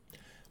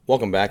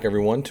Welcome back,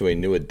 everyone, to a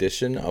new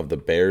edition of the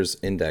Bears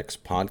Index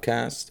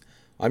podcast.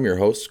 I'm your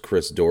host,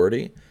 Chris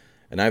Doherty,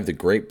 and I have the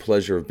great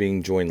pleasure of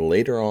being joined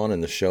later on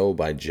in the show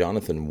by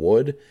Johnathan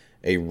Wood,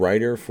 a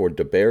writer for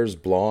the Bears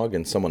blog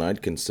and someone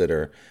I'd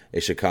consider a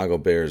Chicago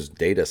Bears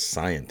data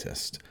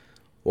scientist.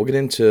 We'll get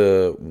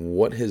into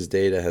what his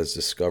data has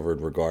discovered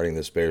regarding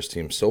this Bears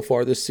team so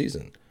far this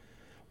season.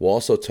 We'll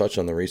also touch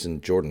on the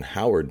recent Jordan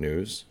Howard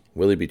news.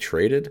 Will he be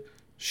traded?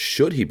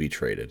 Should he be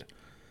traded?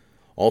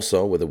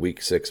 Also, with a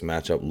Week 6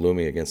 matchup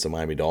looming against the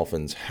Miami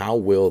Dolphins, how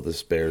will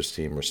this Bears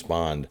team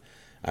respond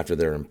after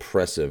their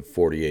impressive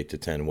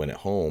 48-10 win at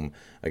home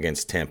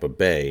against Tampa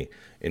Bay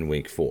in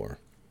Week 4?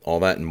 All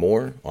that and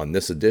more on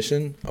this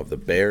edition of the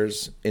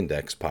Bears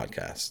Index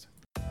podcast.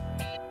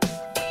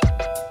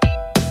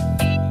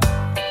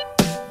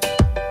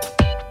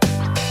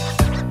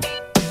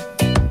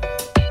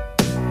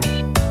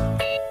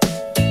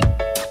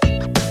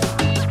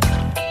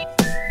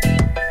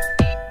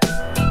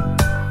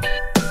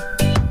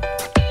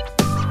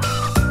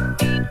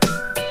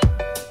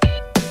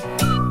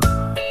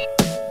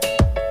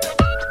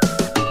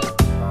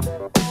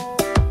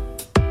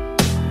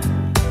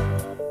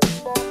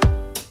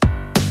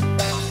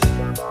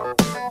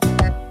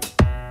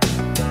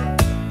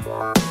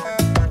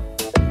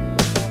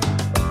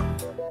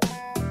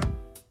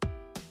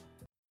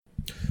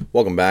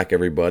 Welcome back,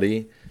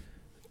 everybody,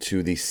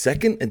 to the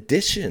second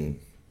edition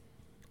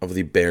of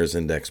the Bears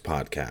Index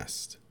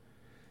podcast.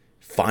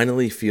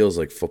 Finally feels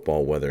like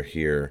football weather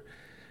here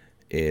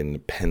in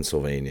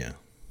Pennsylvania.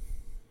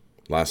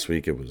 Last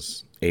week it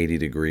was 80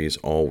 degrees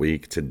all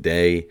week.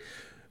 Today,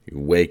 you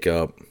wake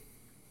up,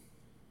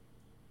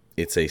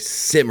 it's a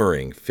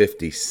simmering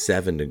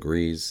 57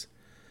 degrees,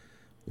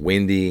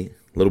 windy,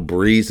 little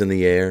breeze in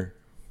the air,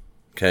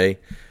 okay?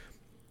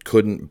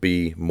 Couldn't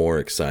be more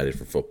excited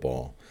for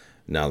football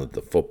now that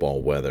the football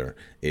weather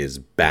is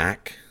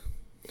back.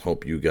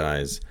 Hope you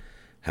guys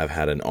have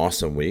had an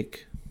awesome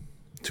week.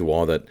 To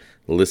all that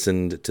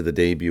listened to the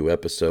debut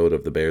episode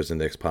of the Bears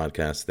Index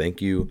podcast,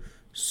 thank you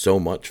so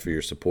much for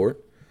your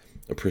support.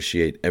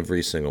 Appreciate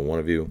every single one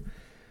of you.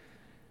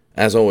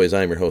 As always,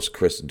 I am your host,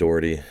 Chris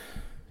Doherty.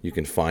 You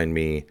can find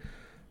me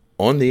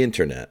on the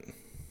internet,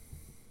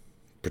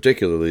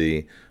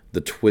 particularly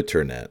the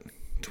Twitternet,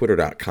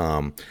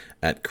 twitter.com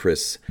at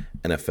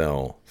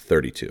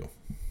ChrisNFL32.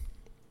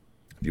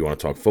 If you want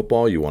to talk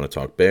football, you want to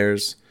talk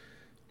Bears,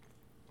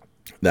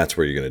 that's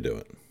where you're going to do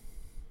it.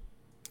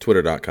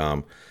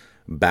 Twitter.com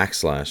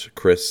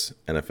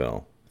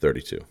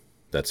 /ChrisNFL32.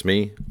 That's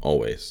me,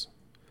 always.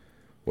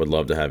 Would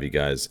love to have you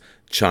guys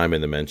chime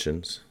in the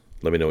mentions.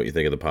 Let me know what you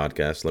think of the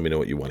podcast. Let me know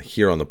what you want to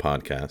hear on the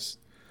podcast.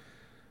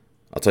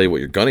 I'll tell you what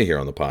you're going to hear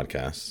on the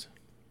podcast.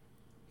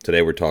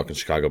 Today we're talking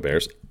Chicago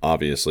Bears,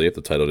 obviously, if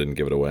the title didn't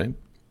give it away.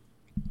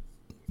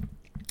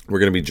 We're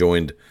going to be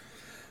joined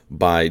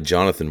by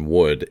Johnathan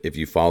Wood. If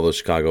you follow the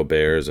Chicago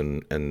Bears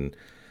and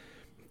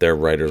their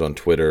writers on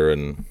Twitter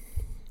and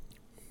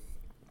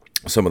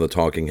some of the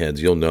talking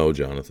heads, you'll know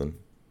Johnathan,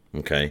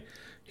 okay?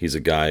 He's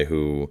a guy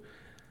who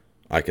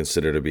I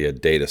consider to be a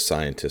data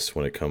scientist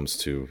when it comes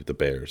to the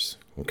Bears,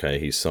 okay?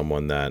 He's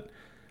someone that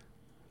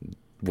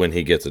when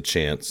he gets a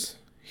chance,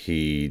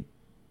 he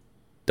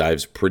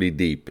dives pretty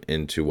deep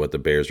into what the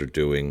Bears are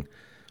doing,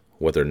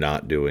 what they're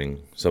not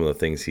doing, some of the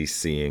things he's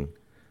seeing.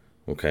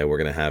 Okay, we're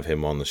going to have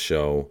him on the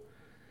show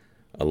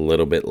a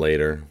little bit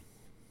later.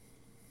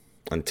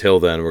 Until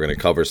then, we're going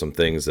to cover some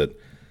things that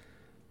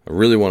I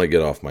really want to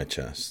get off my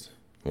chest.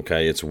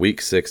 Okay, it's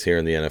Week 6 here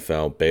in the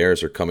NFL.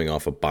 Bears are coming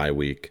off a bye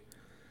week.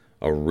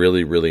 A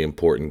really, really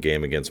important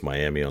game against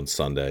Miami on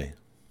Sunday.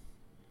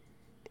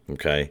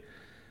 Okay,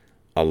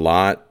 a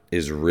lot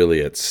is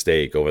really at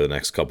stake over the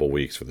next couple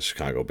weeks for the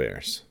Chicago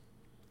Bears.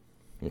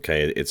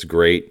 Okay, it's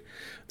great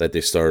that they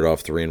started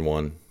off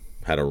 3-1.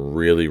 Had a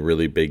really,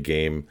 really big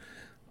game,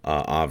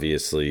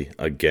 obviously,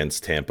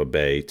 against Tampa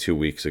Bay 2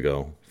 weeks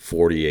ago.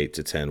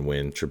 48-10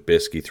 win.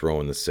 Trubisky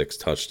throwing the 6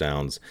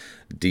 touchdowns.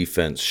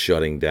 Defense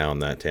shutting down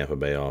that Tampa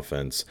Bay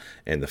offense.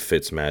 And the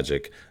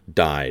Fitzmagic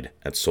died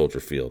at Soldier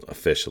Field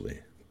officially.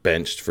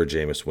 Benched for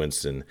Jameis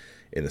Winston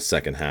in the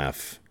second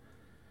half.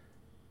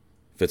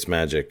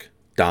 Fitzmagic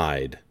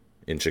died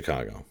in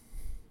Chicago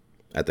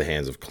at the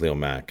hands of Khalil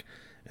Mack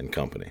and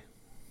company.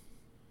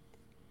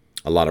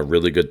 A lot of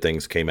really good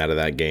things came out of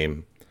that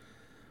game.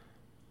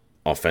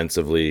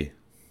 Offensively,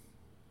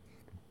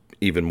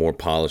 even more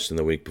polished than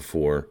the week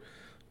before.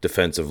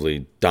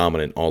 Defensively,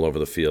 dominant all over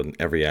the field in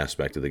every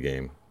aspect of the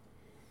game.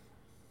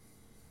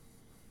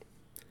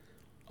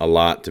 A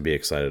lot to be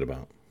excited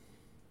about.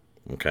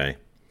 Okay.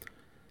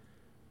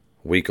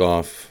 Week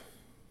off.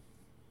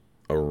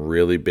 A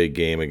really big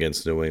game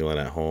against New England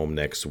at home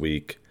next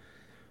week.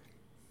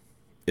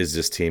 Is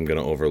this team going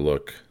to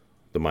overlook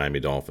the Miami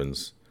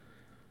Dolphins,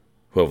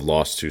 who have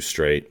lost 2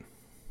 straight?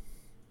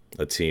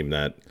 A team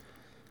that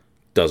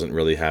doesn't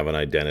really have an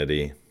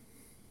identity,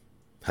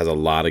 has a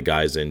lot of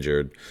guys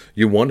injured.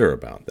 You wonder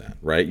about that,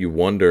 right? You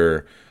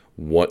wonder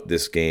what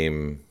this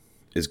game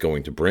is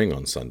going to bring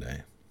on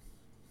Sunday.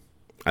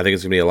 I think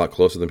it's going to be a lot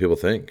closer than people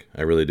think.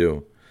 I really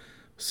do.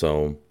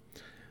 So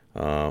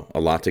A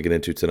lot to get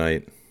into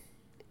tonight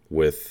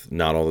with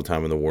not all the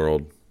time in the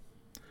world.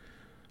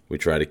 We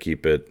try to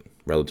keep it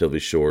relatively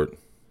short,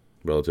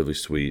 relatively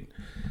sweet.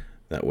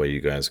 That way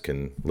you guys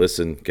can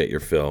listen, get your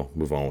fill,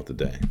 move on with the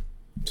day.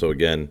 So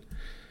again,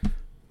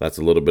 that's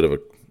a little bit of a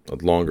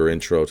longer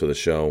intro to the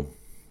show.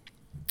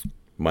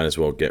 Might as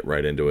well get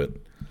right into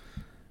it.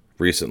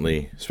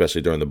 Recently,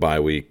 especially during the bye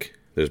week,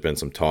 there's been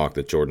some talk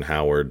that Jordan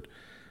Howard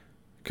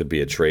could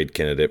be a trade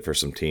candidate for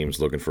some teams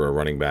looking for a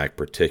running back,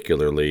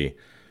 particularly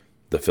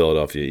the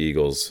Philadelphia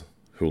Eagles,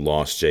 who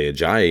lost Jay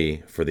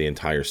Ajayi for the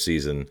entire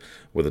season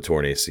with a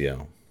torn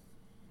ACL.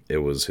 It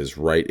was his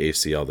right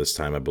ACL this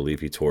time. I believe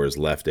he tore his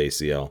left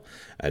ACL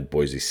at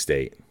Boise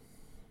State.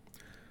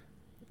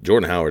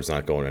 Jordan Howard's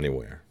not going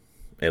anywhere.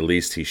 At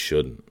least he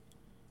shouldn't.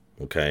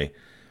 Okay?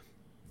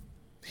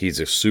 He's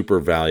a super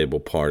valuable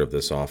part of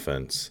this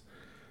offense.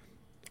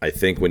 I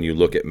think when you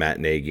look at Matt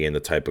Nagy and the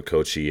type of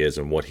coach he is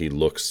and what he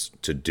looks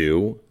to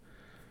do,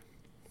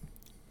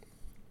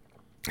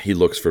 he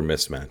looks for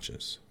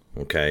mismatches.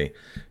 Okay?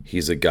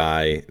 He's a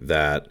guy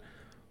that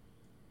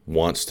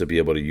wants to be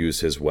able to use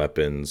his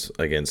weapons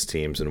against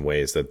teams in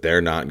ways that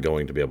they're not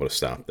going to be able to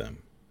stop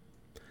them.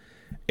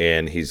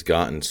 And he's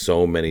gotten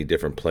so many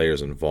different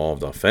players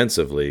involved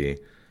offensively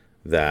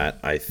that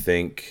I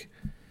think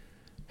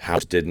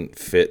House didn't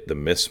fit the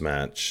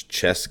mismatch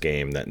chess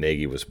game that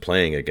Nagy was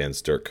playing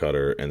against Dirk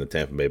Cutter and the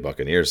Tampa Bay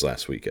Buccaneers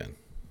last weekend.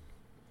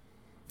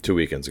 2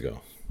 weekends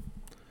ago.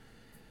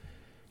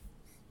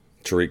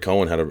 Tariq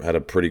Cohen had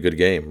a pretty good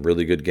game,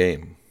 really good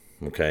game.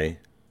 Okay?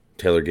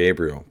 Taylor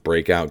Gabriel,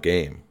 breakout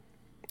game.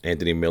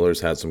 Anthony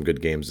Miller's had some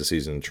good games this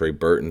season. Trey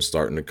Burton's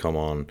starting to come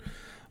on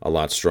a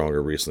lot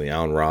stronger recently.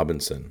 Allen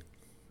Robinson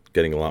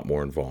getting a lot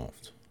more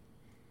involved.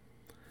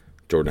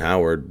 Jordan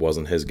Howard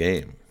wasn't his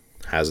game.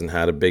 Hasn't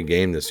had a big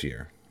game this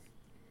year.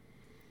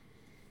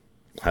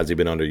 Has he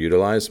been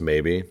underutilized?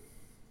 Maybe.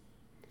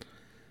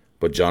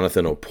 But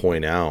Johnathan will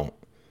point out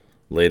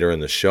later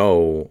in the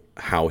show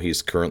how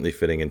he's currently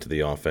fitting into the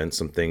offense,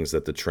 some things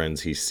that the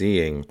trends he's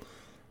seeing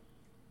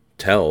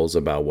tells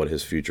about what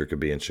his future could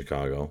be in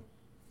Chicago.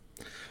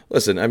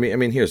 Listen, I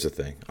mean, here's the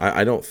thing.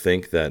 I don't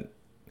think that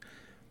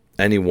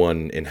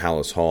anyone in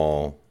Hallis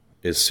Hall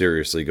is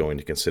seriously going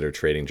to consider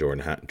trading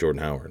Jordan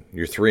Howard.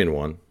 You're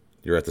 3-1.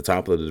 You're at the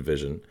top of the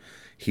division.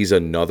 He's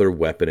another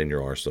weapon in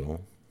your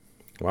arsenal.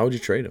 Why would you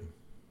trade him?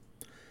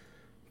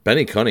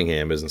 Benny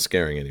Cunningham isn't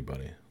scaring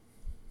anybody.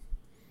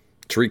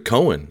 Tariq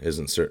Cohen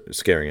isn't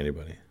scaring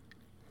anybody.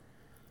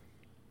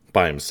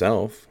 By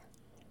himself.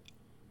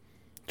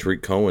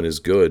 Tariq Cohen is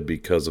good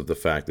because of the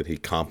fact that he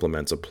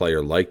complements a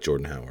player like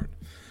Jordan Howard.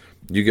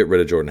 You get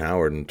rid of Jordan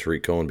Howard and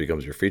Tariq Cohen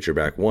becomes your feature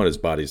back. One, his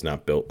body's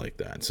not built like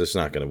that. It's just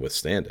not going to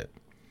withstand it.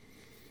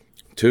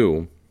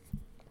 Two,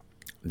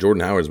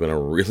 Jordan Howard's been a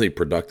really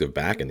productive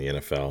back in the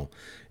NFL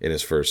in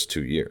his first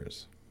 2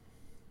 years.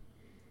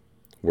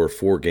 We're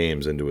 4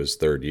 games into his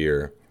third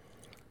year.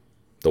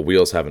 The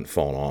wheels haven't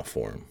fallen off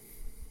for him.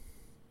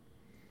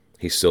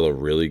 He's still a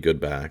really good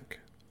back.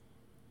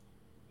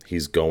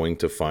 He's going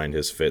to find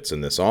his fits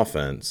in this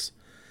offense.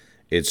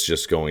 It's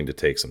just going to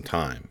take some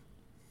time.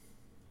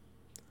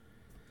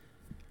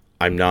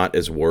 I'm not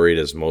as worried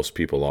as most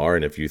people are,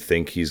 and if you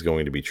think he's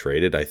going to be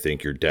traded, I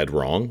think you're dead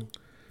wrong.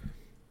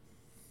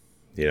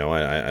 You know,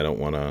 I don't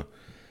want to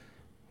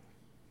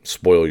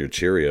spoil your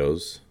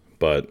Cheerios,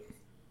 but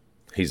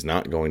he's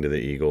not going to the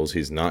Eagles.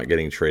 He's not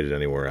getting traded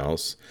anywhere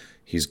else.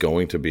 He's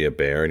going to be a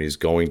Bear, and he's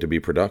going to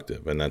be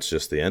productive, and that's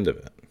just the end of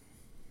it.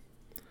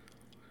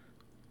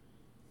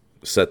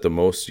 Set the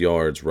most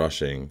yards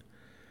rushing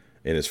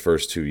in his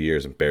first 2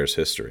 years in Bears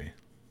history.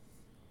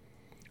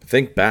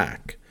 Think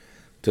back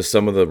to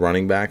some of the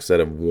running backs that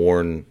have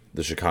worn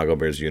the Chicago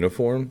Bears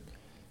uniform.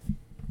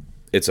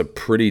 It's a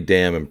pretty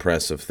damn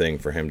impressive thing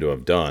for him to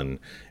have done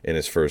in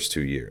his first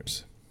 2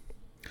 years.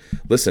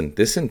 Listen,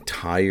 this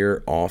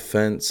entire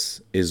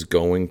offense is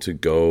going to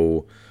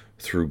go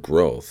through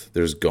growth.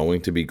 There's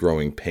going to be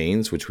growing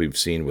pains, which we've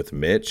seen with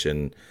Mitch,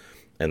 and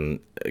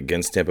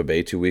against Tampa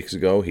Bay 2 weeks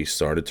ago, he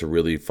started to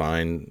really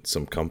find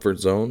some comfort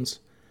zones.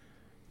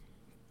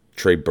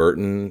 Trey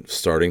Burton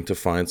starting to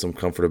find some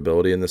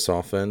comfortability in this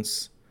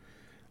offense.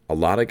 A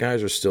lot of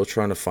guys are still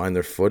trying to find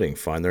their footing,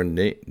 find their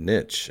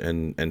niche,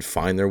 and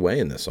find their way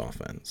in this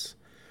offense.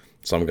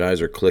 Some guys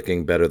are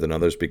clicking better than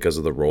others because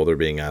of the role they're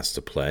being asked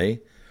to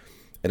play.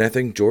 And I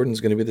think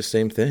Jordan's going to be the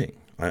same thing.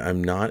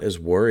 I'm not as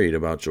worried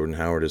about Jordan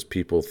Howard as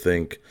people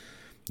think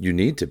you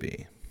need to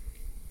be.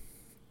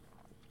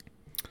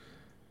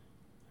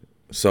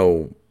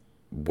 So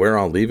where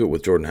I'll leave it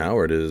with Jordan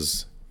Howard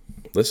is,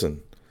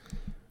 listen,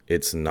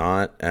 it's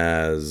not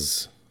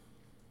as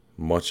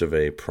much of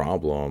a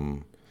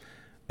problem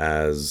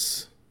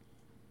as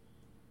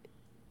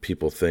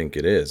people think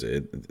it is.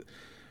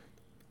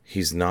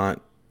 He's not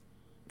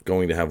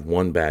going to have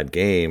one bad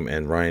game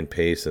and Ryan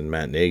Pace and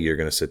Matt Nagy are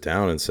going to sit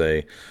down and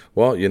say,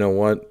 well, you know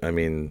what? I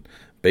mean,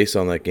 based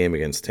on that game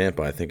against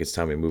Tampa, I think it's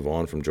time we move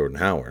on from Jordan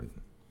Howard.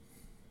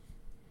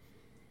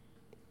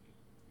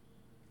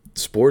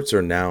 Sports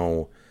are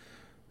now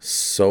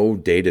so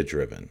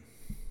data-driven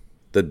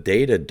the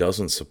data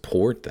doesn't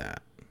support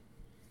that.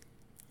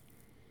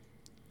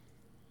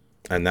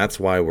 And that's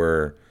why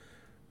we're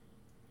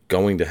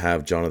going to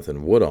have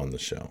Johnathan Wood on the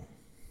show.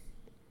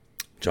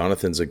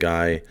 Jonathan's a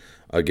guy,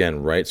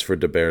 again, writes for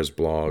DeBear's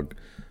blog,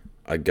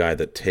 a guy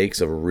that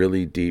takes a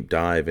really deep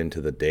dive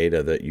into the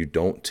data that you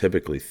don't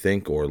typically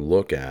think or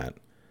look at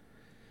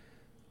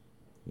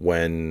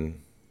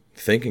when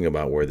thinking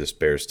about where this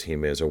Bears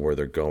team is or where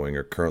they're going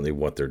or currently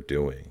what they're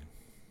doing.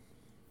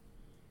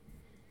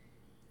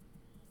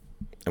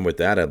 And with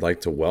that, I'd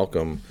like to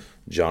welcome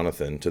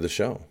Johnathan to the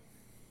show.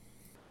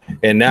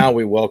 And now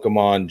we welcome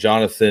on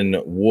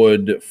Johnathan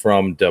Wood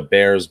from the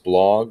Bears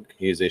blog.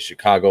 He is a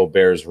Chicago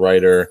Bears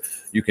writer.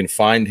 You can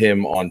find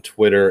him on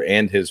Twitter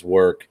and his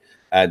work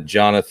at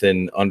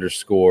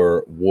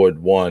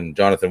Johnathan_Wood1.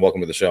 Johnathan,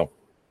 welcome to the show.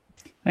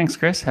 Thanks,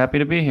 Chris. Happy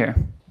to be here.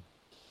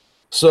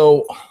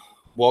 So,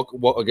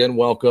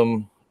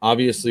 welcome.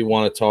 Obviously,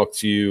 want to talk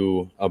to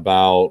you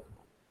about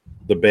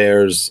the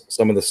Bears,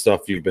 some of the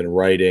stuff you've been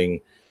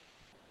writing.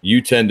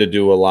 You tend to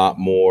do a lot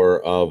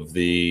more of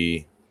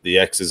the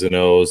X's and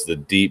O's, the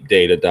deep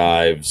data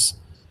dives.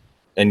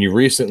 And you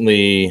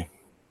recently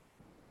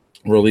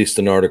released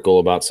an article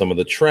about some of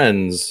the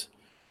trends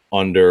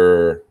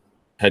under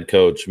head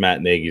coach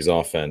Matt Nagy's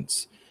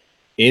offense.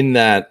 In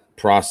that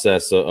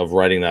process of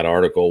writing that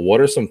article,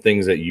 what are some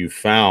things that you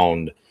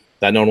found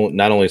that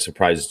not only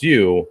surprised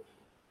you,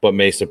 but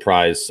may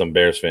surprise some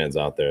Bears fans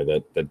out there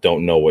that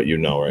don't know what you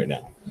know right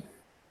now?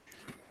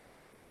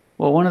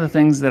 Well, one of the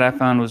things that I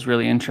found was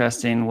really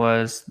interesting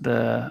was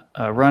the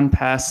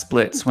run-pass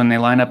splits when they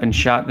line up in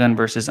shotgun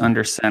versus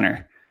under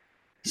center.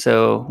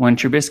 So when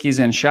Trubisky's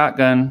in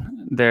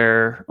shotgun,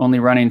 they're only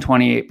running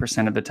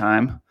 28% of the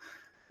time.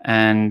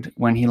 And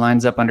when he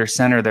lines up under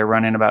center, they're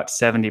running about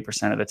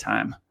 70% of the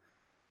time.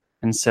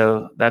 And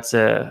so that's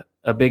a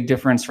big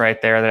difference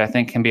right there that I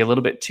think can be a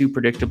little bit too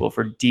predictable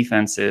for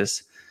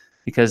defenses,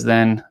 because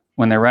then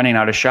when they're running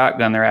out of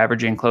shotgun, they're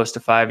averaging close to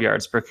 5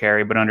 yards per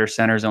carry, but under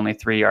center is only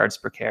 3 yards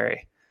per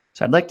carry.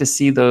 So I'd like to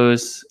see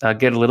those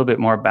get a little bit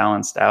more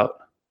balanced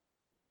out.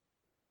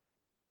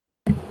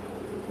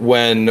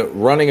 When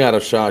running out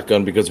of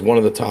shotgun, because one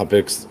of the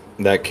topics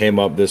that came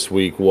up this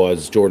week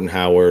was Jordan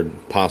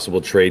Howard,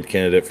 possible trade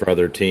candidate for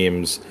other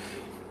teams.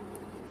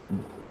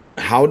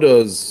 How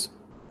does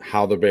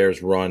how the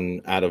Bears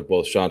run out of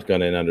both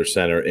shotgun and under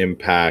center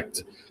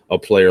impact a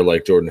player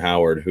like Jordan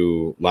Howard,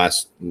 who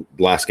last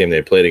game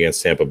they played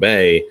against Tampa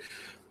Bay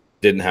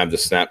didn't have the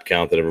snap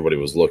count that everybody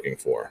was looking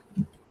for?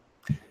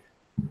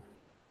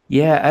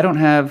 Yeah, I don't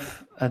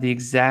have the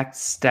exact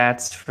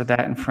stats for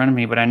that in front of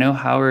me, but I know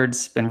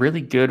Howard's been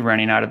really good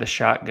running out of the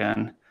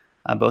shotgun,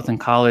 both in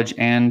college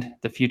and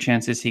the few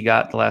chances he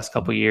got the last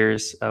couple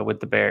years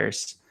with the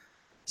Bears.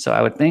 So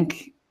I would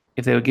think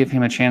if they would give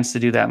him a chance to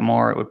do that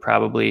more, it would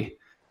probably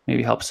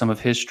maybe help some of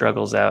his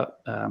struggles out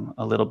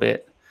a little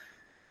bit.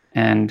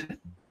 And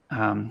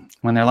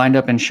when they're lined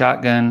up in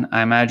shotgun,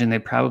 I imagine they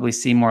probably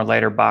see more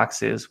lighter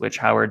boxes, which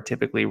Howard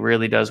typically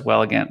really does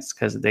well against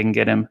because they can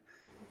get him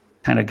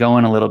kind of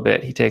going a little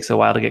bit. He takes a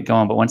while to get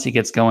going, but once he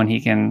gets going, he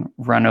can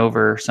run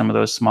over some of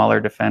those smaller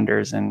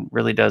defenders and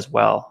really does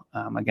well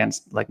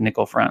against like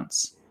nickel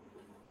fronts.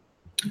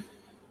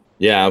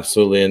 Yeah,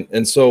 absolutely.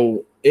 And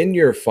so in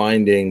your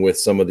finding with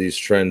some of these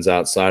trends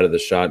outside of the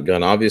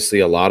shotgun, obviously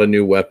a lot of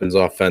new weapons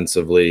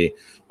offensively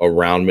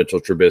around Mitchell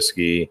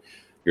Trubisky,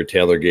 your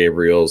Taylor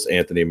Gabriels,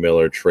 Anthony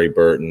Miller, Trey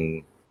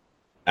Burton,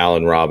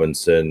 Allen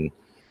Robinson.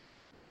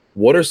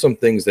 What are some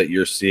things that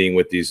you're seeing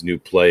with these new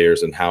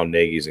players and how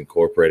Nagy's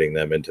incorporating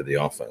them into the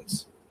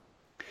offense?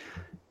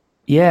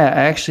 Yeah,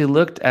 I actually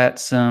looked at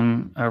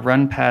some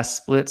run-pass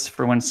splits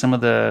for when some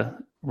of the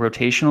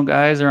rotational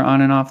guys are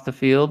on and off the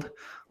field,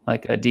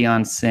 like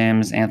Deion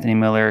Sims, Anthony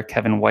Miller,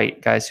 Kevin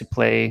White, guys who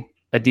play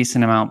a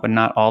decent amount but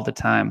not all the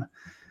time.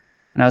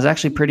 And I was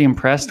actually pretty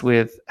impressed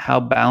with how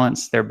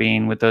balanced they're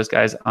being with those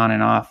guys on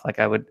and off. Like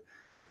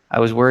I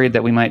was worried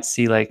that we might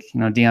see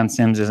Deion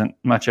Sims isn't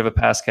much of a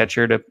pass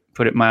catcher, to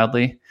put it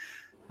mildly,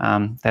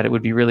 that it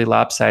would be really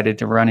lopsided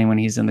to running when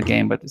he's in the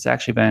game. But it's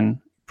actually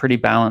been pretty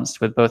balanced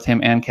with both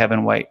him and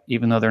Kevin White.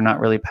 Even though they're not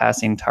really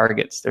passing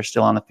targets, they're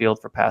still on the field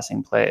for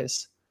passing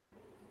plays.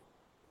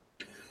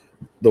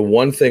 The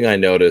one thing I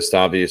noticed,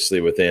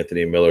 obviously, with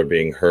Anthony Miller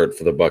being hurt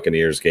for the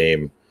Buccaneers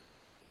game,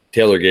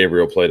 Taylor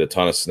Gabriel played a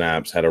ton of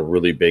snaps, had a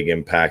really big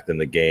impact in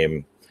the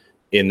game.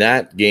 In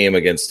that game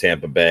against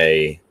Tampa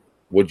Bay,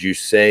 would you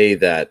say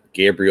that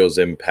Gabriel's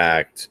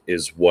impact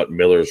is what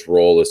Miller's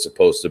role is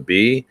supposed to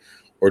be,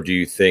 or do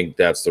you think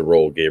that's the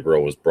role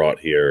Gabriel was brought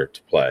here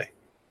to play?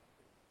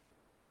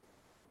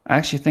 I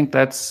actually think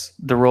that's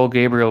the role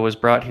Gabriel was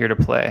brought here to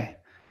play.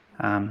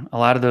 A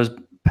lot of those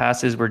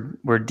passes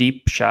were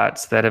deep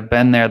shots that have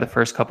been there the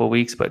first couple of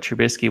weeks, but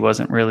Trubisky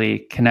wasn't really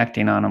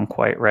connecting on them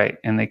quite right,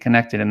 and they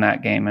connected in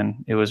that game,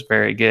 and it was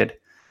very good.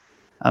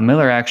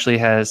 Miller actually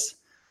has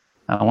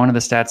one of the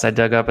stats I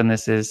dug up in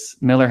this is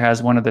Miller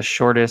has one of the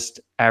shortest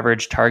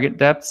average target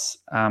depths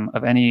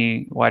of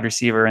any wide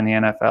receiver in the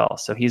NFL.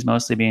 So he's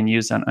mostly being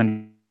used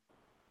on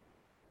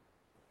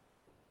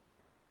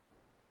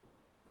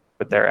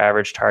with their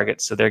average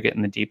targets, so they're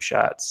getting the deep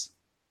shots.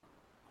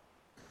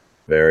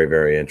 Very,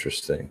 very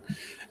interesting.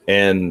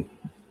 And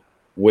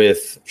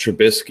with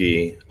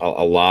Trubisky,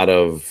 a lot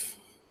of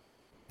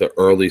the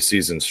early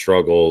season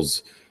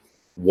struggles,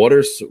 what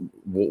is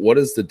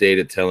the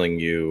data telling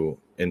you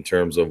in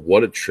terms of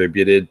what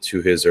attributed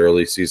to his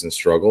early season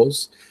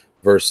struggles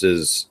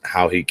versus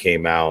how he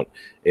came out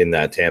in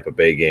that Tampa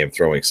Bay game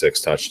throwing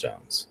 6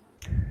 touchdowns?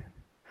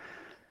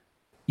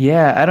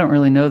 Yeah, I don't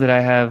really know that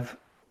I have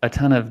a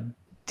ton of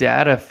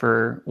data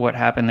for what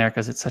happened there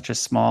because it's such a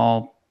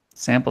small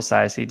sample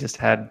size. He just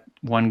had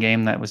one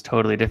game that was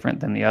totally different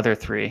than the other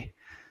 3.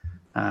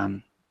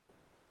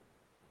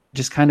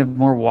 Just kind of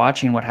more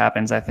watching what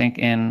happens. I think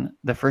in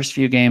the first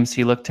few games,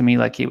 he looked to me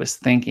like he was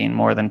thinking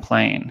more than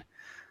playing,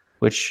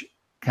 which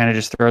kind of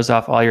just throws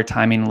off all your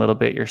timing a little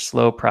bit, your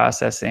slow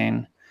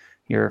processing,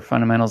 your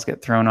fundamentals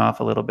get thrown off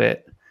a little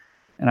bit.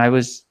 And I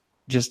was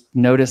just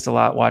noticed a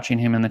lot watching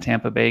him in the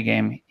Tampa Bay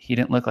game. He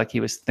didn't look like he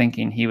was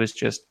thinking. He was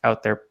just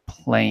out there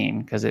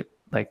playing because it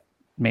like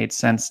made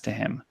sense to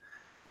him.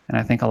 And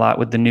I think a lot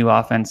with the new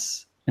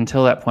offense,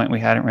 until that point, we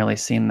hadn't really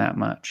seen that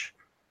much.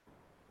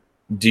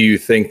 Do you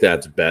think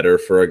that's better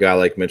for a guy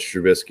like Mitch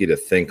Trubisky to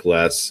think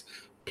less,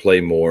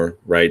 play more,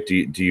 right?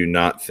 Do you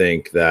not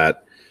think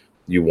that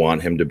you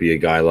want him to be a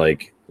guy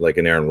like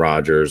an Aaron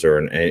Rodgers or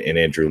an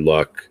Andrew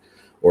Luck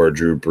or a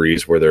Drew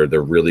Brees where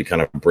they're really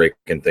kind of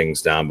breaking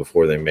things down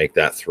before they make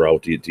that throw?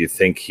 Do you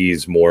think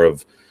he's more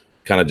of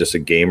kind of just a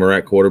gamer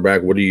at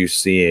quarterback? What are you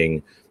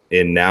seeing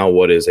in now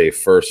what is a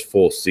first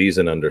full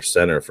season under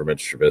center for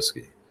Mitch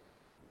Trubisky?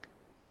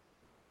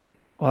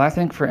 Well, I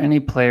think for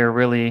any player,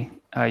 really,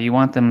 you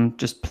want them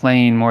just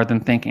playing more than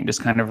thinking,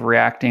 just kind of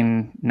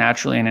reacting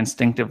naturally and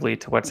instinctively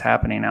to what's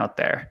happening out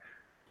there.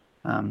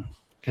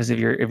 Because if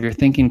you're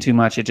thinking too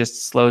much, it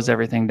just slows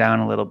everything down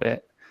a little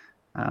bit.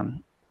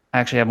 I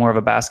actually have more of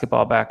a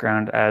basketball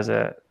background as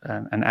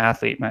an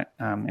athlete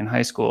in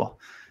high school.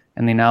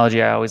 And the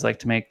analogy I always like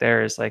to make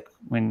there is like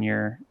when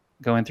you're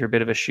going through a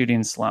bit of a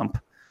shooting slump,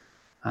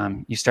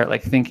 you start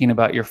like thinking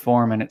about your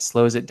form and it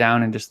slows it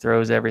down and just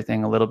throws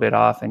everything a little bit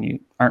off and you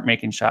aren't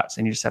making shots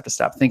and you just have to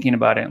stop thinking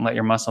about it and let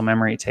your muscle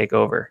memory take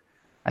over.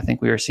 I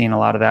think we were seeing a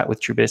lot of that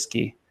with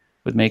Trubisky,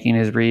 with making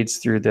his reads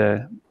through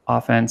the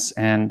offense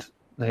and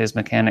his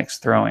mechanics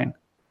throwing.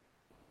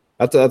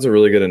 That's a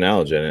really good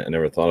analogy. I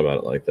never thought about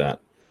it like that.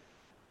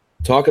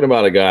 Talking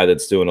about a guy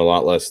that's doing a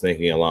lot less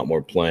thinking, a lot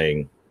more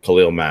playing,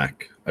 Khalil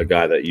Mack, a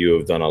guy that you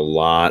have done a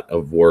lot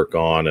of work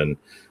on and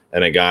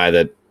a guy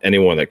that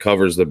anyone that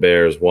covers the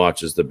Bears,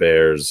 watches the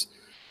Bears,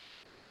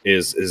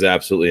 is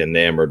absolutely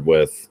enamored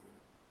with.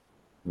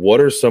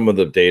 What are some of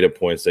the data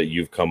points that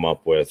you've come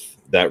up with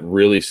that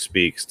really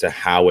speaks to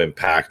how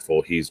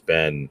impactful he's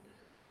been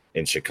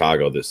in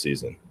Chicago this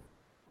season?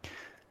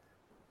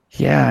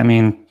 Yeah, I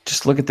mean,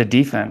 just look at the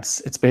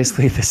defense. It's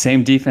basically the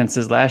same defense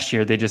as last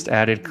year. They just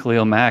added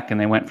Khalil Mack, and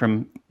they went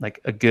from like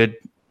a good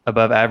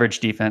above average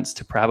defense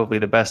to probably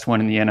the best one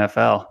in the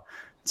NFL.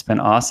 It's been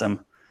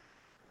awesome.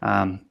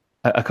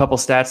 A couple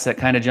stats that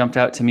kind of jumped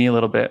out to me a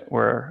little bit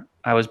were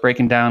I was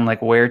breaking down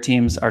like where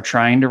teams are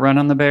trying to run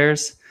on the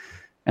Bears,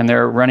 and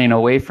they're running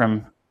away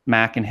from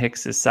Mack and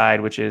Hicks's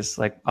side, which is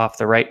like off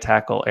the right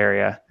tackle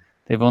area.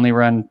 They've only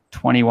run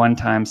 21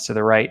 times to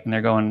the right, and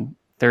they're going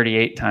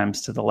 38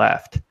 times to the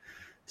left.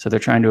 So they're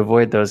trying to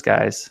avoid those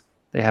guys.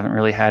 They haven't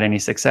really had any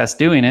success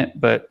doing it,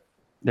 but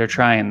they're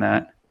trying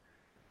that.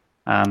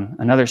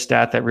 Another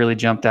stat that really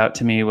jumped out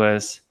to me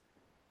was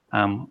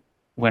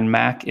when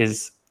Mack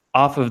is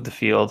off of the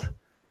field,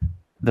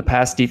 the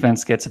pass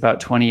defense gets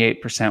about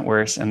 28%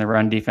 worse and the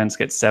run defense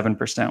gets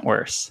 7%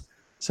 worse.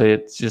 So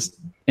it's just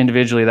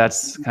individually,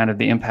 that's kind of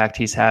the impact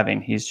he's having.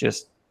 He's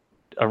just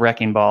a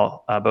wrecking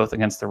ball, both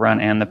against the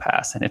run and the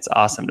pass, and it's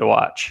awesome to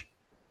watch.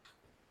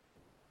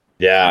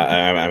 Yeah,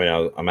 I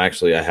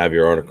mean, I have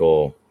your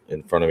article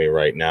in front of me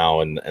right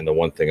now, and the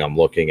one thing I'm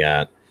looking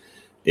at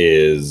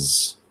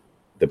is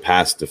the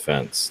pass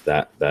defense,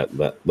 that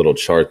little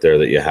chart there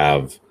that you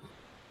have.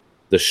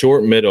 The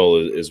short middle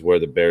is where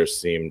the Bears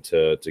seem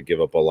to give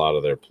up a lot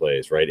of their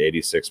plays, right?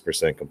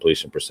 86%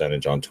 completion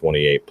percentage on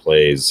 28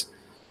 plays.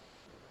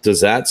 Does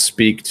that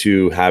speak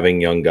to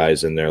having young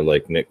guys in there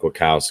like Nick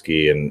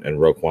Kwiatkowski and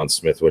Roquan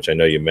Smith, which I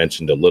know you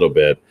mentioned a little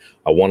bit?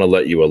 I want to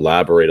let you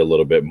elaborate a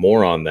little bit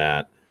more on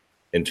that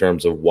in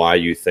terms of why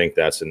you think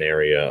that's an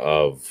area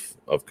of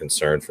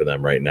concern for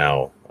them right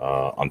now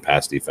on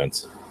pass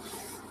defense.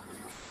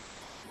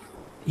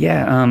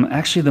 Yeah,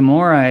 actually, the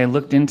more I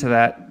looked into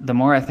that, the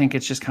more I think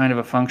it's just kind of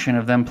a function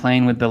of them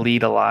playing with the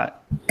lead a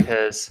lot.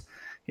 Because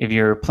if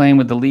you're playing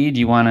with the lead,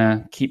 you want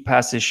to keep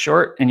passes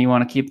short and you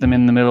want to keep them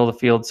in the middle of the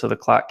field so the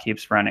clock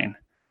keeps running.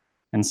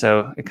 And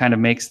so it kind of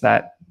makes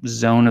that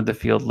zone of the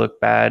field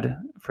look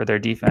bad for their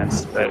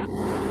defense. But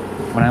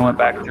when I went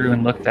back through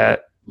and looked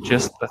at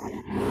just the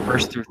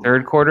first through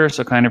third quarter,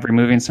 so kind of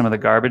removing some of the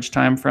garbage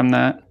time from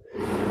that,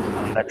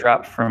 that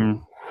dropped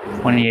from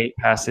 28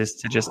 passes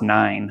to just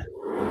 9.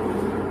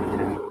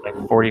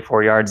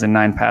 44 yards and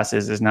 9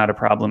 passes is not a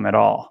problem at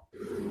all.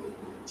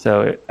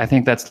 So I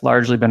think that's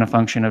largely been a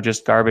function of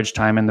just garbage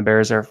time, and the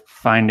Bears are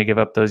fine to give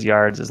up those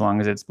yards as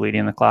long as it's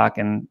bleeding the clock,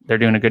 and they're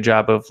doing a good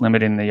job of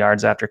limiting the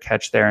yards after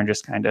catch there and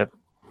just kind of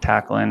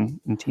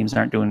tackling, and teams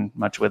aren't doing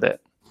much with it.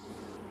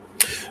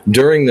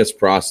 During this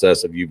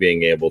process of you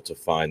being able to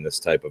find this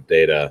type of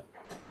data,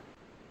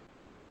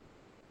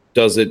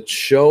 does it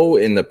show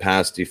in the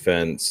pass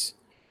defense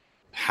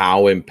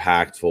how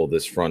impactful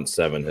this front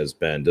seven has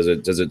been? Does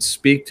it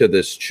speak to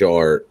this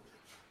chart,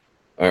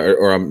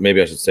 or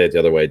maybe I should say it the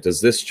other way? Does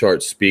this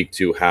chart speak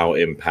to how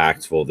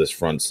impactful this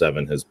front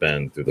seven has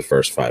been through the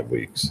first 5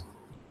 weeks?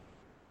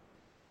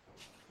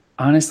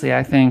 Honestly,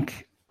 I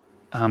think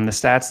the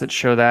stats that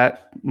show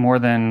that more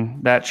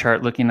than that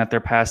chart, looking at their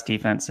pass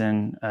defense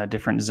in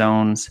different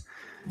zones,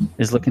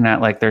 is looking at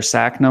like their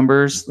sack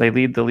numbers. They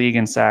lead the league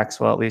in sacks.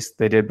 Well, at least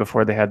they did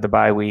before they had the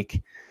bye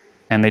week.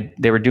 And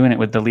they were doing it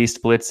with the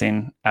least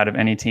blitzing out of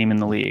any team in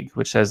the league,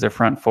 which says their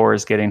front four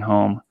is getting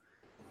home.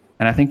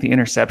 And I think the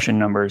interception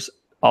numbers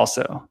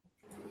also,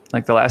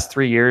 like the last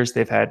 3 years,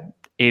 they've had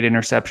 8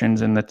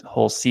 interceptions in the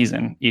whole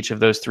season. Each of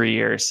those 3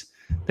 years,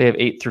 they have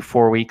 8 through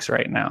 4 weeks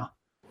right now.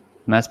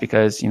 And that's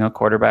because,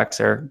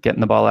 quarterbacks are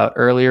getting the ball out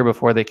earlier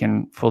before they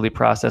can fully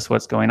process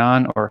what's going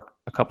on, or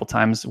a couple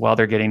times while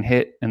they're getting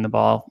hit and the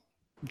ball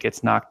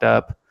gets knocked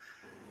up.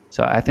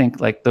 So I think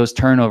like those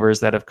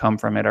turnovers that have come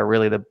from it are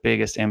really the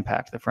biggest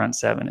impact the front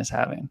seven is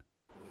having.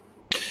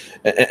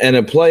 And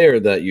a player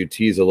that you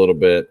tease a little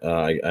bit,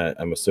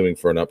 I'm assuming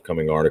for an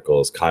upcoming article,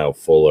 is Kyle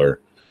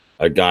Fuller,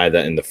 a guy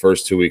that in the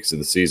first 2 weeks of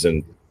the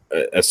season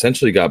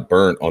essentially got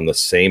burnt on the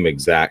same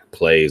exact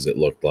plays, it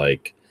looked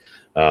like,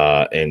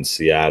 in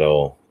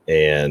Seattle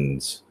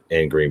and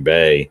in Green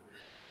Bay.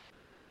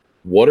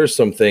 What are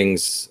some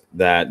things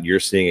that you're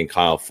seeing in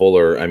Kyle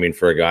Fuller? I mean,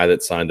 for a guy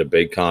that signed a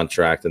big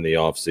contract in the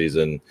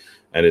offseason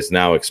and is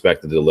now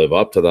expected to live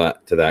up to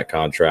that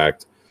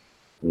contract,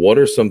 what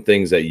are some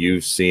things that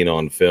you've seen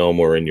on film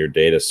or in your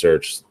data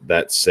search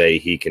that say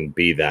he can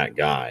be that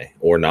guy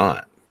or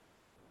not?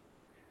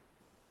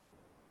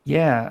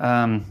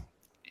 Yeah,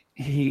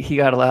 he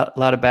got a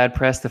lot of bad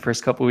press the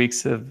first couple of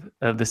weeks of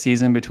the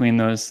season between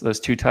those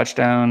 2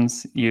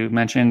 touchdowns you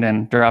mentioned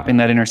and dropping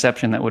that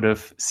interception that would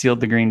have sealed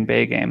the Green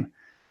Bay game.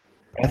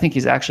 I think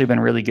he's actually been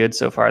really good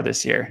so far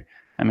this year.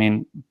 I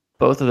mean,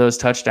 both of those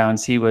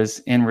touchdowns, he was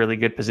in really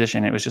good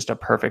position. It was just a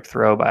perfect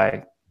throw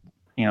by,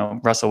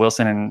 Russell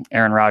Wilson and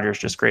Aaron Rodgers,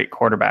 just great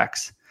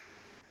quarterbacks.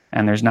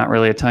 And there's not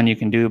really a ton you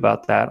can do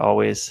about that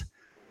always.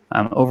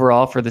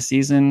 Overall for the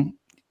season,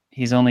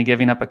 he's only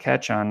giving up a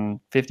catch on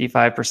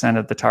 55%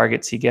 of the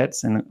targets he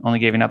gets and only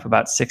giving up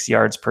about 6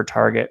 yards per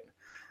target,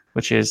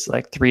 which is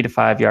like 3 to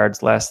 5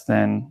 yards less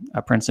than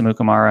Prince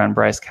Amukamara and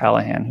Bryce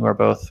Callahan, who are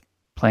both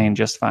playing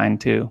just fine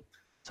too.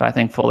 So I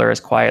think Fuller has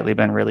quietly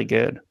been really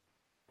good.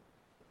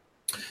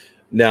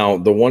 Now,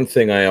 the one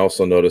thing I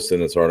also noticed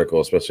in this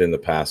article, especially in the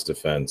pass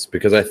defense,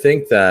 because I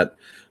think that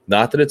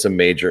not that it's a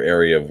major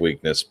area of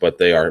weakness, but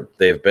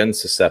they've been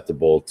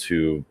susceptible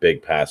to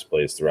big pass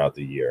plays throughout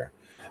the year.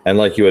 And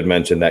like you had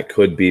mentioned, that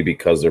could be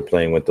because they're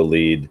playing with the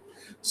lead.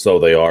 So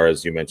they are,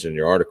 as you mentioned in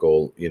your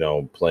article,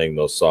 playing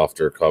those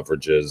softer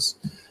coverages.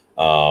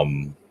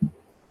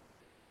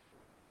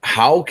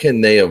 How can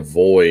they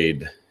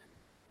avoid,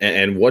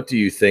 and what do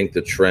you think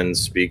the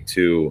trends speak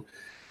to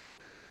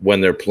when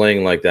they're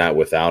playing like that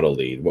without a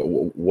lead?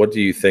 What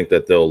do you think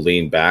that they'll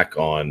lean back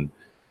on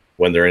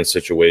when they're in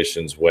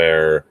situations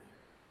where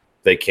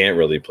they can't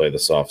really play the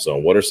soft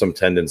zone? What are some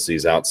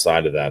tendencies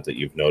outside of that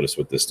you've noticed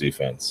with this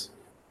defense?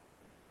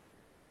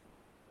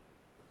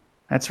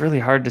 That's really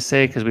hard to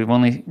say because we've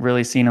only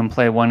really seen them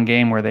play one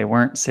game where they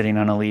weren't sitting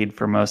on a lead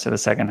for most of the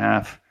second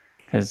half.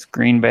 Because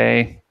Green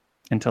Bay,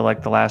 until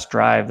like the last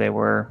drive, they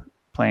were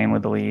playing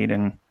with the lead,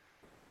 and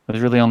it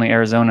was really only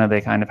Arizona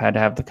they kind of had to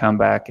have the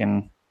comeback.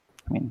 And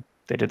I mean,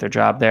 they did their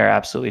job there,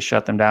 absolutely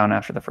shut them down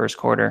after the first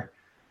quarter.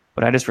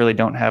 But I just really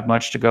don't have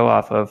much to go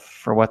off of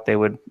for what they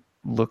would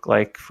look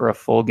like for a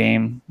full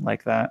game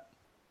like that.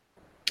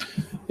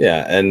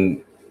 Yeah,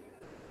 and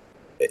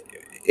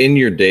in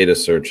your data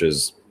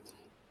searches,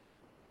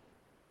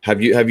 have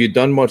you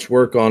done much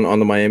work on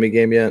the Miami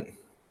game yet?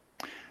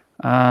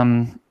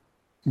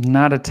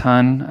 Not a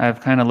ton.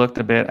 I've kind of looked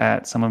a bit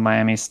at some of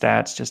Miami's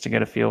stats just to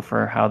get a feel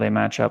for how they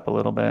match up a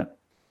little bit.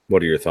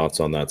 What are your thoughts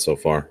on that so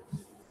far?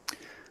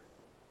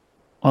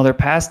 Well, their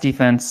pass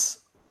defense,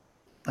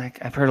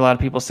 like I've heard a lot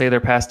of people say their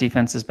pass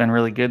defense has been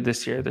really good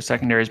this year. Their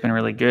secondary has been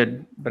really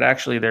good, but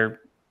actually they've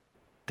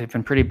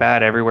been pretty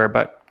bad everywhere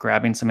but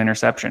grabbing some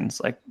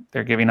interceptions. Like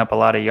they're giving up a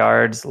lot of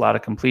yards, a lot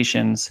of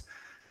completions.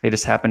 They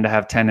just happen to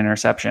have 10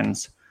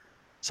 interceptions.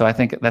 So I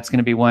think that's going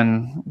to be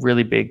one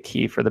really big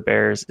key for the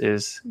Bears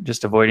is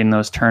just avoiding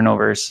those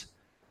turnovers.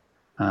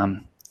 I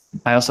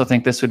also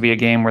think this would be a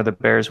game where the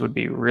Bears would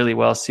be really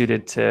well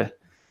suited to,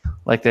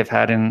 like they've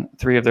had in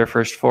 3 of their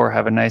first 4,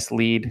 have a nice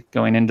lead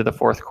going into the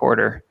fourth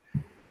quarter.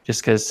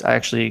 Just because I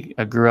actually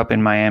grew up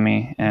in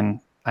Miami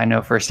and I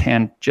know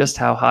firsthand just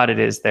how hot it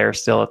is there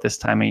still at this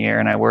time of year,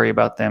 and I worry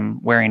about them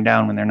wearing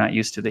down when they're not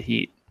used to the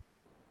heat.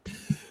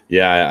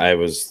 Yeah, I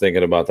was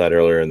thinking about that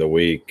earlier in the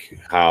week,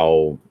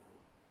 how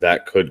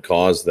that could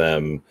cause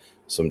them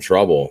some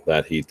trouble,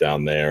 that heat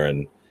down there.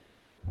 And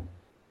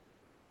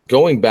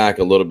going back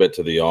a little bit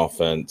to the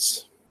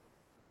offense,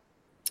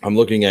 I'm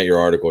looking at your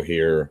article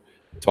here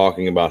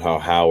talking about how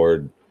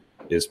Howard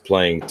is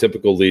playing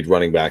typical lead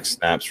running back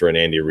snaps for an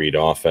Andy Reid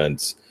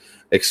offense.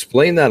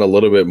 Explain that a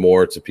little bit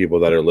more to people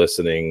that are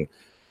listening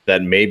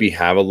that maybe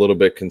have a little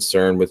bit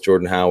concern with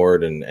Jordan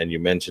Howard. And you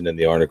mentioned in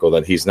the article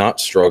that he's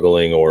not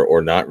struggling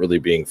or not really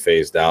being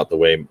phased out the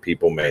way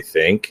people may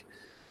think.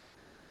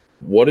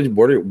 What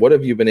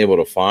have you been able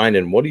to find,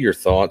 and what are your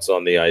thoughts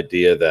on the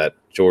idea that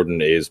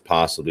Jordan is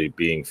possibly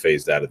being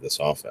phased out of this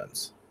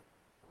offense?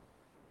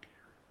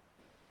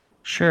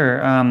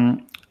 Sure.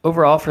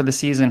 Overall for the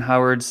season,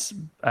 Howard's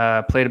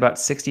played about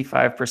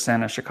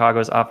 65% of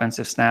Chicago's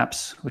offensive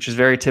snaps, which is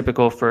very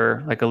typical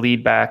for like a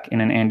lead back in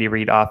an Andy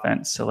Reid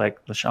offense. So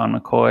like LaShawn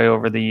McCoy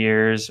over the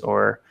years,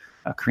 or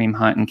Kareem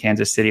Hunt in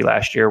Kansas City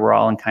last year, we're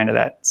all in kind of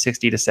that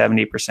 60 to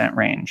 70%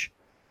 range.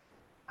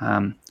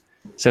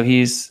 So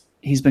he's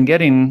been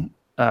getting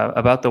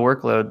about the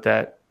workload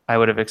that I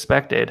would have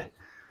expected.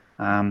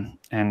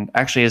 And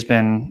actually has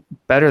been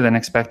better than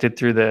expected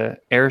through the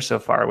air so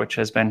far, which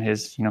has been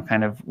his,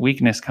 kind of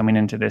weakness coming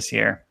into this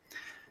year.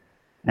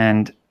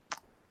 And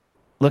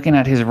looking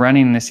at his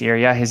running this year,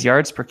 his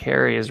yards per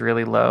carry is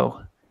really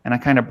low. And I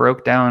kind of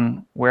broke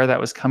down where that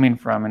was coming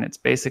from. And it's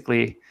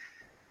basically,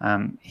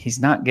 he's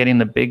not getting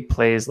the big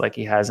plays like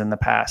he has in the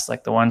past,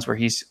 like the ones where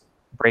he's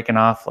breaking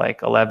off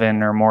like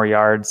 11 or more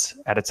yards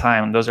at a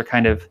time. Those are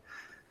kind of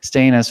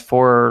staying as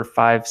 4,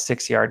 5,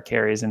 6 yard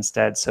carries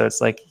instead. So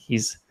it's like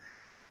he's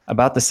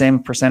about the same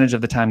percentage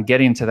of the time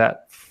getting to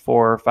that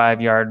 4 or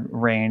 5 yard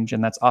range.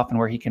 And that's often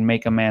where he can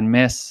make a man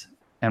miss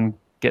and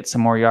get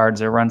some more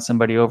yards or run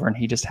somebody over. And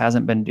he just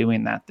hasn't been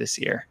doing that this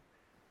year,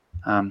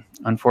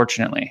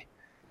 unfortunately.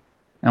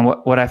 And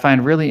what I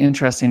find really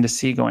interesting to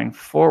see going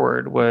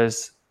forward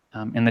was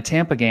in the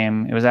Tampa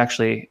game, it was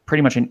actually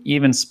pretty much an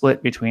even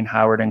split between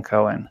Howard and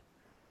Cohen.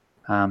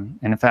 And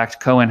in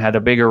fact, Cohen had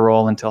a bigger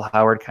role until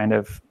Howard kind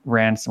of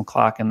ran some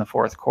clock in the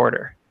fourth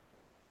quarter.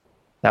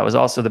 That was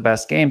also the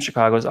best game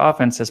Chicago's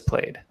offense has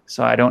played.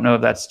 So I don't know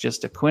if that's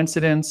just a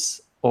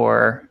coincidence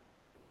or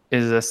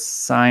is a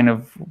sign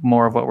of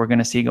more of what we're going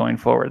to see going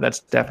forward. That's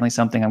definitely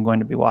something I'm going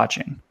to be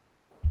watching.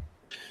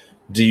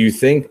 Do you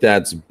think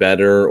that's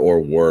better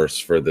or worse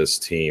for this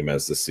team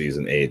as the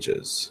season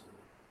ages?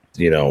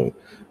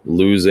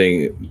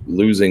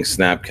 Losing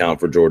snap count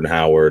for Jordan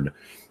Howard.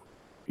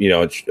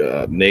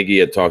 Nagy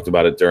had talked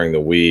about it during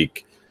the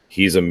week.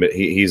 He's a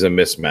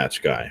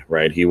mismatch guy,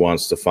 right? He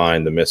wants to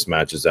find the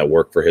mismatches that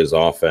work for his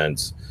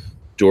offense.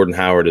 Jordan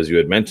Howard, as you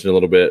had mentioned a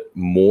little bit,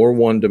 more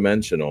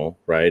one-dimensional,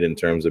 right, in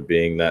terms of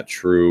being that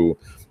true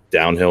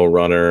downhill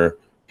runner,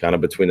 kind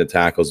of between the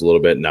tackles a little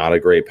bit, not a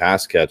great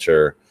pass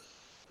catcher.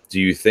 Do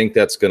you think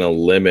that's going to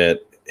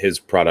limit his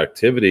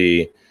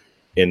productivity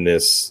in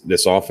this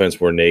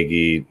offense where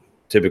Nagy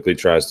typically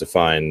tries to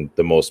find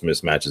the most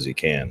mismatches he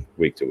can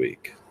week to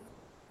week?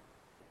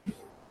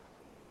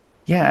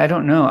 Yeah, I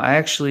don't know. I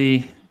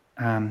actually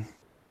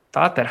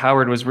thought that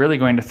Howard was really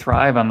going to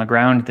thrive on the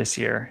ground this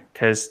year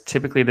because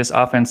typically this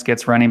offense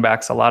gets running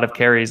backs a lot of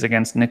carries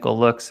against nickel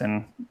looks.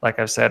 And like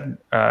I've said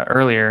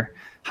earlier,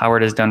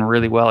 Howard has done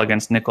really well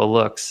against nickel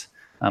looks,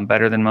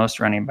 better than most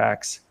running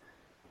backs.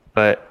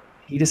 But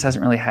he just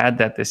hasn't really had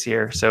that this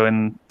year. So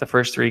in the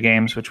first 3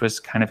 games, which was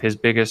kind of his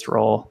biggest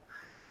role,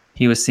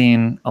 he was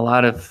seeing a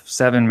lot of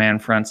 7-man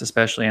fronts,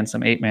 especially, and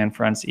some 8-man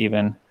fronts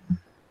even.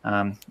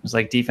 It was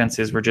like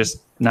defenses were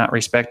just not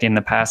respecting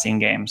the passing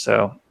game.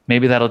 So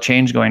maybe that'll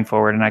change going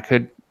forward, and I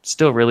could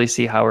still really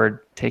see Howard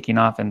taking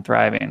off and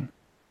thriving.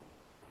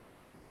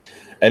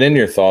 And in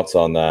your thoughts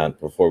on that,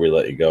 before we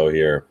let you go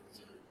here,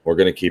 we're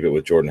going to keep it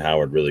with Jordan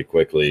Howard really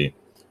quickly.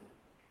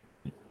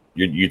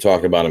 You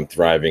talk about him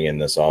thriving in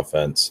this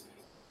offense.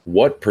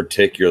 What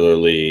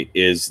particularly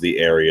is the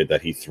area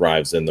that he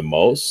thrives in the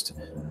most?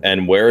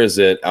 And where is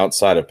it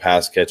outside of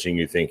pass catching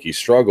you think he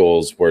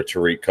struggles where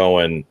Tariq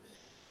Cohen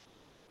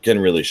can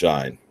really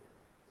shine?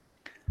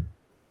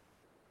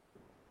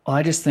 Well,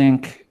 I just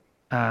think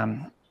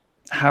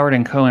Howard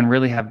and Cohen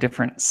really have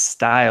different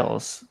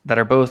styles that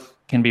are both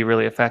can be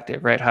really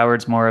effective, right?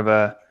 Howard's more of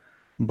a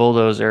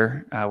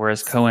bulldozer,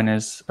 whereas Cohen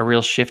is a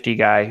real shifty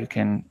guy who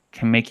can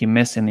make you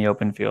miss in the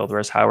open field,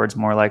 whereas Howard's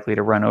more likely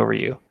to run over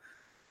you.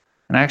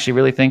 And I actually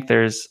really think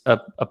there's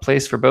a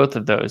place for both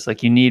of those.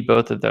 Like you need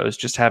both of those.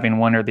 Just having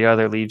one or the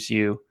other leaves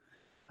you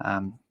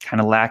kind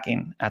of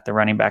lacking at the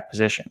running back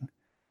position.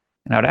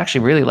 And I would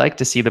actually really like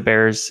to see the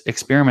Bears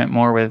experiment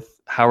more with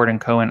Howard and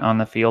Cohen on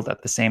the field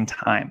at the same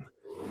time.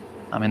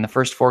 In the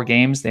first 4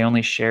 games, they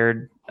only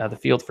shared the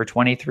field for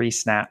 23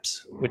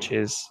 snaps, which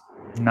is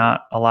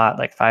not a lot,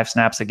 like 5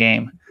 snaps a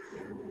game.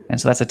 And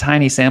so that's a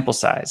tiny sample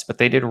size, but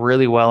they did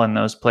really well in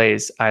those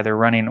plays, either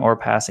running or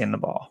passing the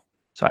ball.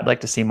 So I'd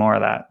like to see more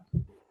of that.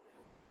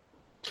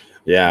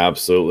 Yeah,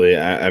 absolutely.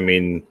 I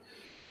mean,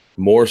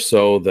 more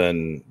so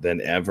than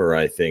ever,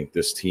 I think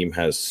this team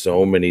has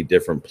so many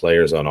different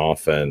players on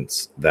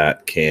offense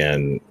that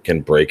can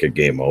break a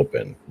game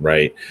open,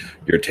 right?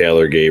 Your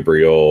Taylor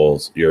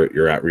Gabriels,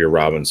 your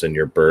Robinson,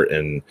 your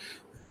Burton,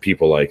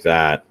 people like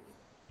that.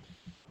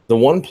 The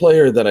one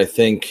player that I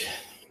think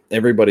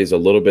everybody's a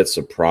little bit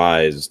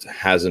surprised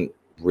hasn't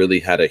really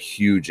had a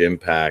huge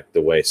impact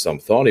the way some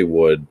thought he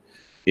would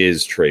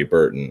is Trey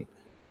Burton.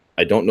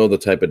 I don't know the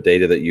type of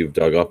data that you've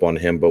dug up on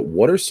him, but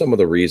what are some of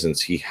the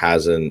reasons he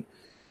hasn't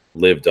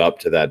lived up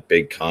to that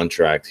big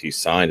contract he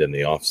signed in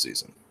the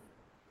offseason?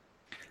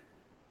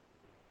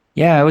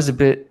 Yeah, I was a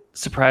bit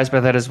surprised by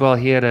that as well.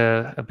 He had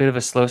a bit of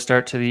a slow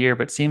start to the year,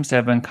 but seems to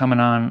have been coming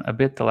on a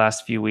bit the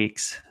last few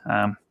weeks.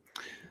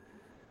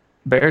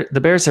 The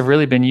Bears have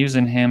really been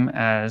using him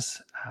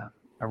as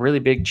a really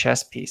big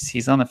chess piece.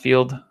 He's on the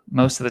field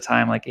most of the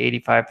time, like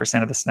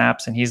 85% of the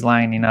snaps, and he's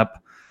lining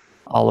up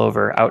all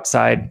over,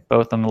 outside,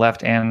 both on the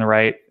left and the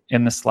right,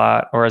 in the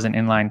slot, or as an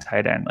inline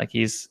tight end. Like,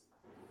 he's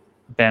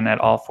been at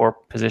all four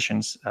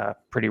positions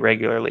pretty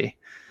regularly.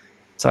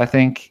 So I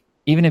think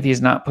even if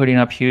he's not putting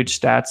up huge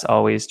stats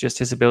always, just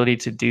his ability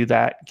to do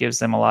that gives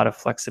them a lot of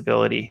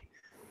flexibility.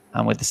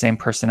 With the same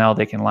personnel,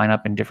 they can line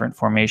up in different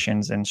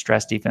formations and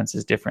stress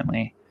defenses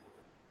differently.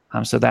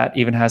 So that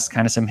even has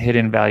kind of some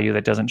hidden value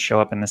that doesn't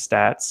show up in the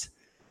stats.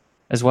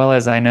 As well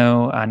as, I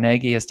know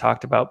Nagy has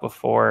talked about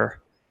before,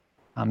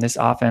 this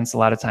offense a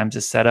lot of times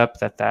is set up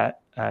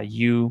that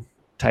U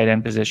tight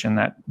end position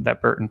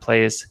that Burton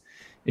plays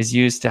is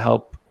used to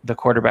help the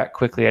quarterback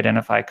quickly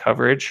identify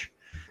coverage.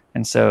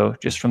 And so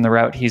just from the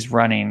route he's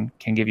running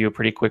can give you a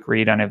pretty quick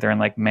read on if they're in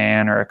like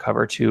man or a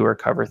cover 2 or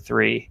cover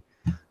 3.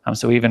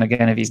 So even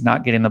again, if he's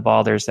not getting the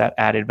ball, there's that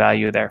added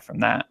value there from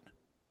that.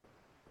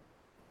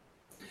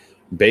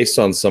 Based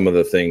on some of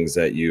the things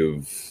that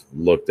you've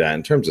looked at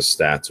in terms of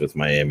stats with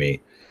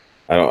Miami,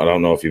 I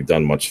don't know if you've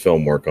done much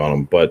film work on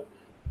them, but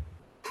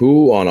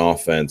who on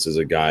offense is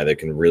a guy that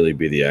can really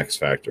be the X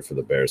factor for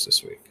the Bears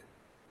this week?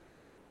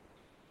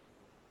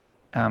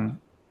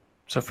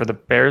 So for the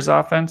Bears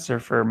offense or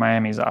for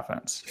Miami's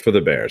offense? For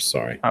the Bears,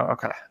 sorry. Oh,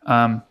 okay.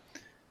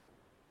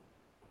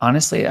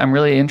 Honestly, I'm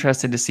really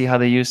interested to see how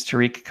they use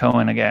Tariq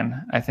Cohen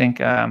again. I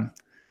think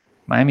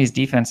Miami's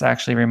defense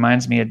actually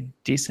reminds me a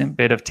decent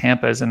bit of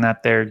Tampa's in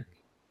that they're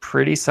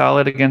pretty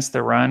solid against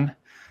the run.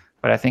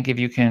 But I think if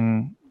you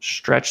can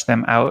stretch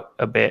them out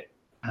a bit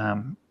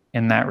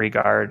in that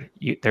regard,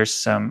 there's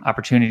some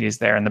opportunities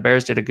there. And the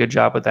Bears did a good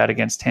job with that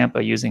against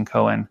Tampa using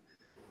Cohen,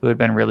 who had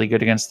been really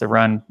good against the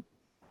run.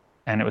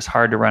 And it was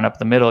hard to run up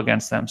the middle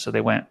against them, so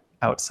they went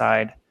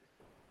outside.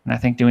 And I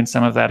think doing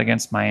some of that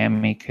against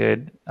Miami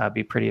could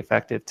be pretty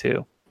effective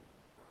too.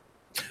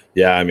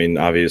 Yeah, I mean,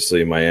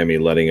 obviously Miami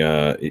has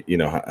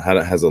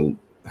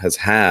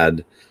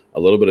had a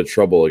little bit of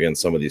trouble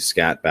against some of these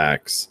scat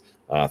backs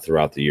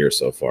throughout the year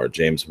so far.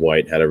 James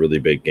White had a really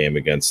big game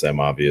against them,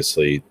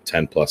 obviously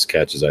 10+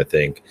 catches, I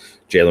think.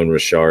 Jalen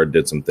Richard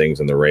did some things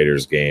in the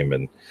Raiders game,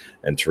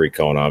 and Tariq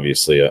Cohen,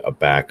 obviously a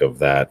back of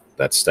that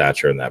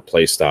stature and that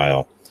play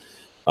style.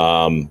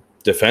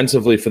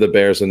 Defensively for the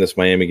Bears in this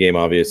Miami game,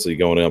 obviously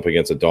going up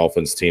against a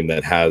Dolphins team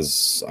that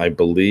has, I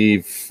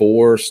believe,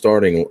 4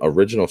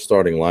 original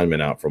starting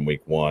linemen out from week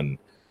 1.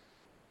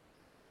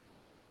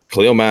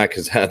 Khalil Mack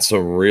has had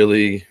some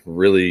really,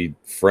 really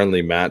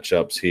friendly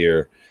matchups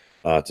here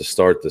to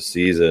start the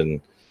season.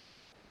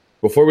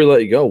 Before we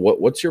let you go,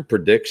 what's your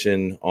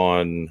prediction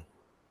on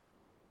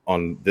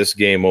this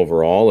game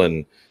overall,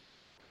 and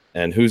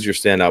who's your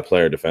standout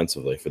player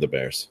defensively for the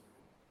Bears?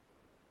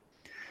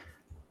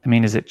 I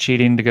mean, is it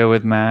cheating to go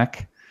with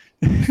Mac?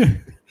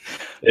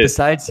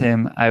 Besides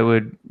him, I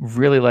would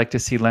really like to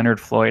see Leonard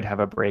Floyd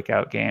have a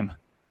breakout game.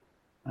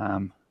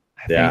 I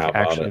think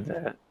actually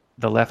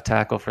the left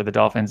tackle for the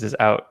Dolphins is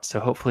out,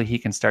 so hopefully he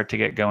can start to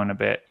get going a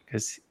bit,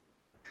 because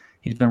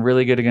he's been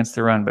really good against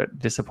the run, but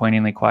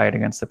disappointingly quiet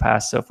against the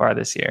pass so far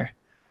this year.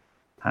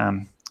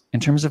 In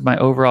terms of my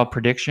overall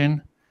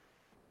prediction,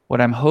 what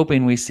I'm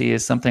hoping we see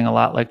is something a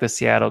lot like the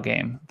Seattle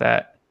game,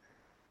 that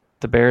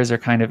the Bears are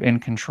kind of in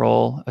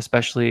control,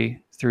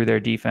 especially through their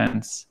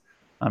defense.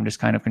 Just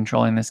kind of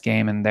controlling this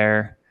game, and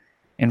they're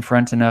in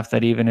front enough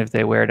that even if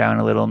they wear down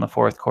a little in the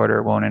fourth quarter,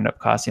 it won't end up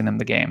costing them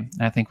the game.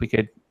 And I think we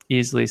could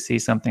easily see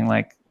something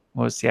like,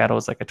 Seattle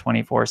was like a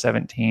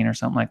 24-17 or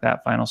something like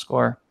that final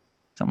score.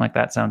 Something like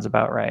that sounds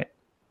about right.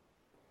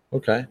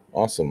 Okay,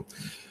 awesome.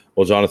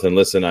 Well, Johnathan,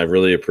 listen, I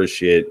really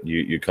appreciate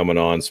you coming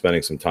on,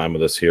 spending some time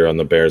with us here on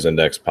the Bears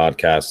Index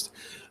podcast.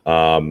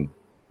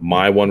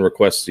 My one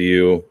request to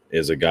you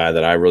is a guy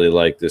that I really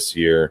like this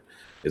year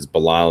is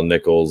Bilal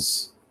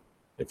Nichols.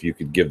 If you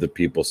could give the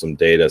people some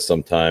data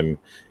sometime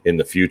in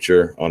the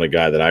future on a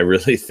guy that I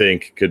really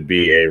think could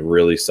be a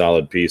really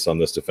solid piece on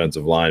this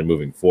defensive line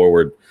moving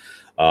forward.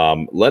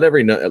 Let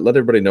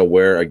everybody know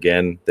where,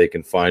 again, they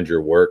can find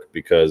your work,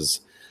 because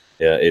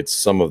it's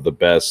some of the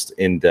best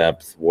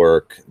in-depth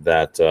work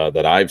that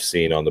I've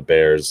seen on the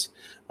Bears,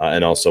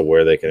 and also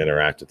where they can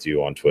interact with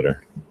you on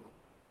Twitter.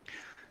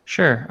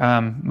 Sure.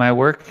 My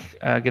work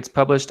gets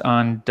published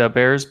on the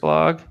Bears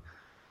blog.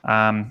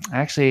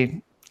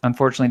 I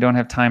unfortunately don't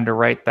have time to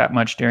write that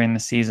much during the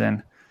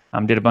season.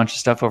 Did a bunch of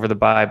stuff over the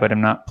bye, but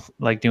I'm not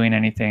like doing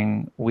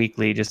anything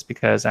weekly just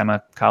because I'm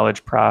a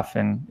college prof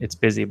and it's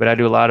busy. But I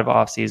do a lot of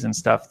off-season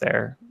stuff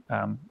there,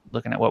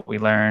 looking at what we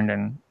learned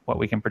and what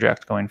we can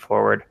project going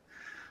forward.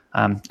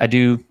 I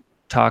do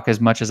talk as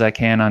much as I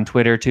can on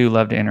Twitter too.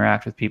 Love to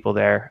interact with people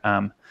there.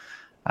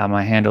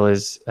 My handle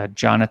is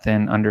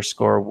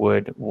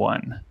Johnathan_Wood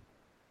 1.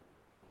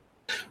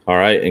 All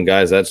right, and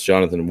guys, that's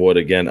Johnathan Wood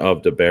again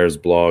of the Bears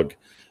blog.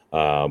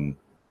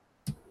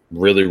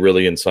 Really,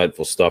 really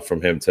insightful stuff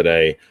from him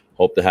today.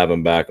 Hope to have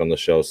him back on the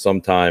show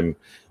sometime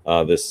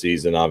this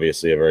season.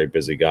 Obviously, a very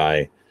busy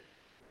guy.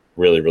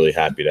 Really, really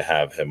happy to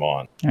have him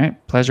on. All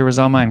right, pleasure was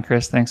all mine,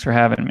 Chris. Thanks for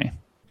having me.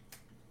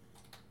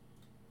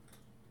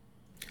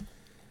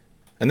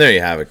 And there you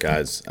have it,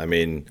 guys. I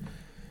mean,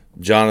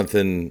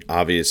 Johnathan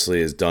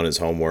obviously has done his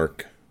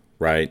homework,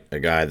 right? A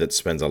guy that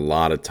spends a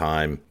lot of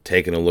time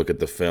taking a look at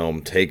the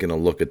film, taking a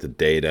look at the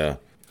data.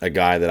 A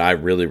guy that I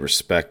really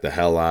respect the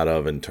hell out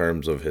of in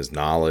terms of his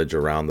knowledge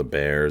around the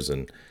Bears,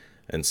 and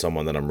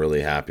someone that I'm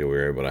really happy we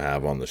were able to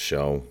have on the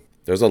show.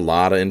 There's a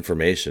lot of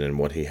information in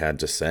what he had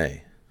to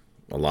say.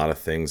 A lot of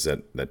things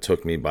that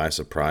took me by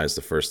surprise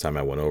the first time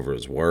I went over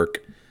his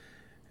work,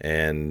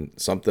 and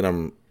something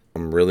I'm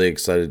really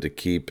excited to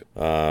keep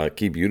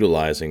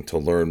utilizing to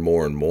learn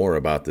more and more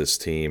about this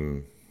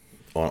team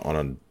on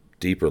a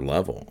deeper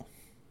level.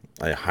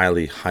 I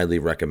highly, highly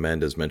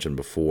recommend, as mentioned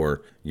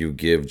before, you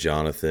give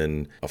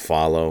Johnathan a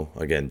follow.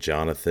 Again,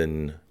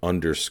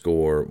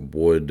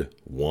 Johnathan_Wood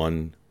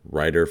 1,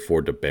 writer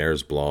for the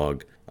Bears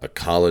blog, a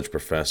college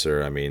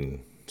professor. I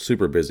mean,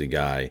 super busy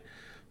guy,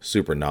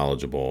 super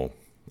knowledgeable,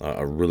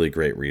 a really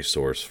great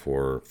resource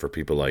for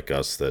people like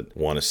us that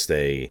want to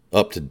stay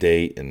up to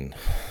date and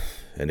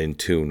in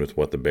tune with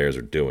what the Bears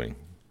are doing.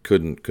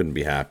 Couldn't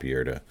be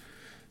happier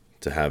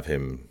to have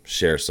him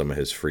share some of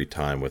his free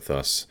time with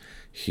us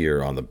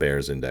here on the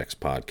Bears Index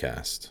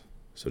podcast.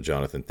 So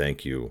Johnathan,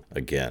 thank you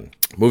again.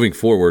 Moving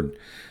forward,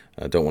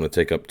 I don't want to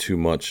take up too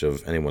much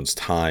of anyone's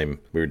time.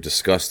 We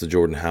discussed the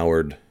Jordan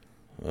Howard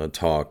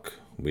talk.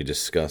 We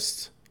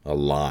discussed a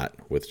lot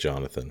with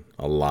Johnathan,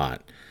 a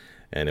lot,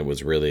 and it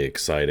was really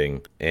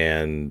exciting.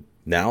 And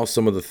now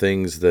some of the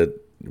things that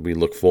we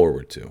look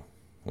forward to,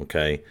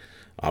 okay?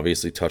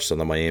 Obviously touched on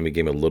the Miami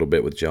game a little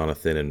bit with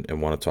Johnathan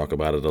and want to talk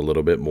about it a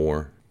little bit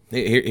more.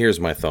 Here's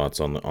my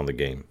thoughts on the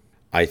game.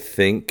 I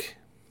think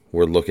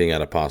we're looking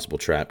at a possible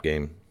trap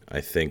game. I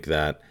think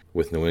that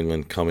with New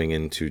England coming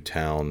into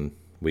town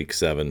week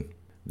 7,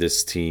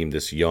 this team,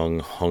 this young,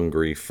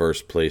 hungry,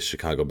 first-place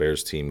Chicago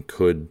Bears team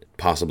could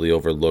possibly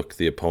overlook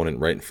the opponent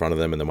right in front of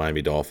them in the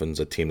Miami Dolphins,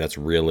 a team that's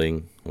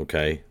reeling,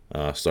 okay?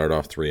 Started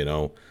off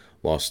 3-0,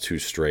 lost 2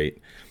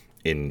 straight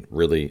in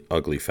really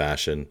ugly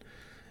fashion,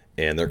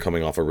 and they're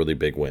coming off a really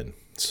big win.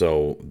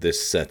 So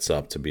this sets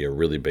up to be a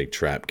really big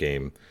trap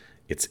game.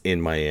 It's in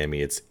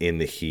Miami. It's in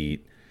the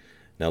heat.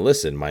 Now,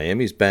 listen,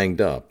 Miami's banged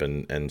up,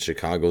 and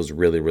Chicago's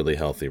really, really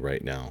healthy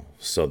right now.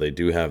 So they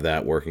do have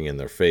that working in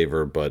their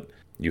favor, but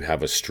you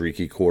have a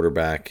streaky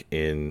quarterback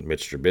in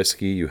Mitch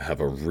Trubisky. You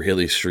have a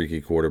really streaky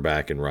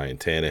quarterback in Ryan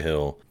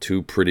Tannehill.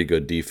 2 pretty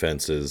good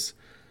defenses.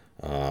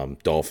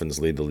 Dolphins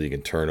lead the league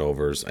in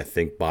turnovers. I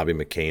think Bobby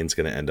McCain's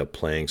going to end up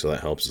playing, so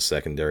that helps the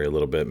secondary a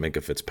little bit.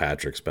 Minkah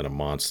Fitzpatrick's been a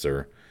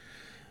monster.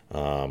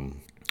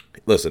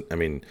 Listen, I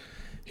mean,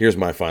 here's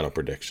my final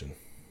prediction,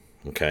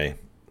 okay?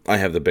 I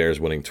have the Bears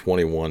winning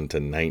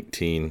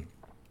 21-19,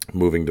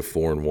 moving to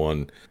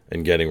 4-1,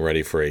 and getting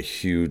ready for a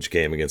huge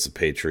game against the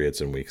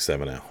Patriots in Week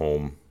 7 at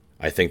home.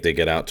 I think they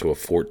get out to a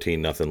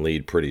 14-0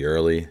 lead pretty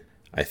early.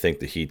 I think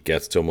the heat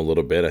gets to them a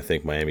little bit. I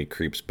think Miami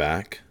creeps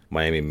back.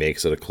 Miami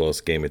makes it a close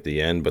game at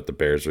the end, but the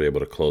Bears are able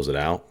to close it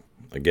out.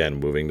 Again,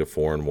 moving to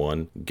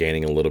 4-1,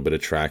 gaining a little bit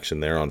of traction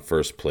there on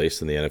first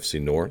place in the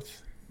NFC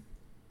North.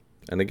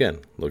 And again,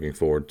 looking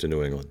forward to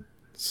New England.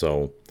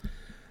 So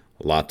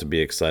a lot to be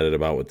excited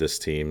about with this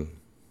team.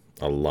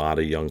 A lot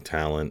of young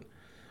talent.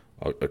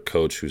 A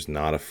coach who's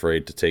not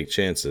afraid to take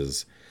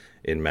chances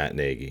in Matt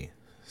Nagy.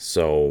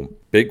 So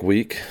big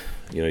week.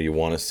 You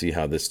want to see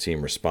how this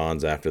team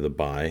responds after the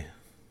bye.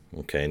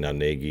 Okay, now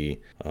Nagy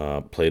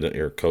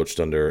coached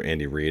under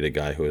Andy Reid, a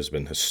guy who has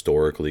been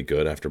historically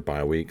good after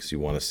bye weeks. You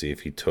want to see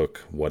if he took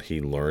what he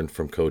learned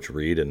from Coach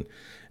Reid and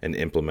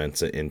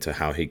implements it into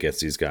how he gets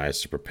these guys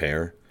to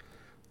prepare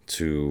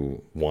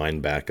to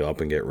wind back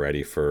up and get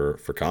ready for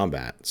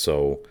combat.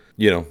 So,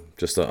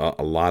 just a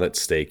lot at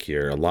stake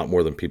here, a lot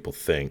more than people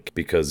think,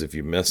 because if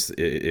you miss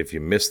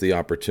the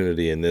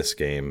opportunity in this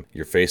game,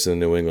 you're facing a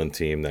New England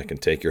team that can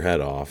take your head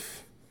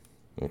off.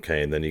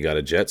 Okay, and then you got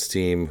a Jets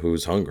team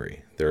who's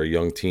hungry. They're a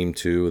young team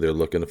too. They're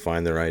looking to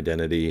find their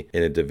identity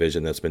in a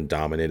division that's been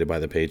dominated by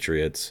the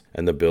Patriots.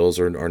 And the Bills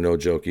are no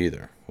joke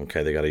either.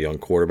 Okay, they got a young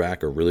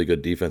quarterback, a really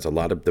good defense.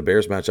 The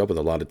Bears match up with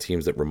a lot of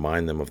teams that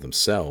remind them of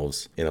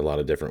themselves in a lot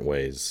of different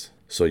ways.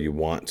 So you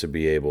want to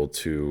be able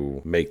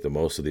to make the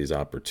most of these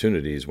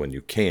opportunities when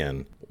you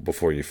can,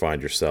 before you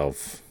find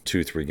yourself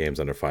 2-3 games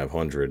under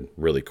 500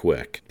 really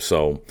quick.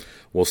 So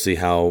we'll see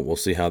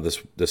how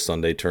this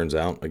Sunday turns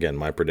out. Again,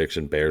 my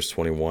prediction: Bears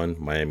 21,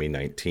 Miami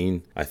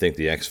 19. I think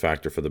the X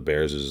factor for the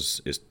Bears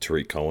is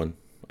Tariq Cohen.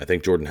 I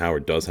think Jordan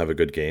Howard does have a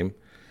good game.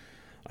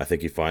 I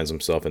think he finds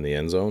himself in the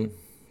end zone,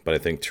 but I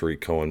think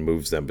Tariq Cohen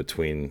moves them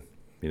between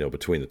the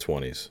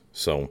 20s.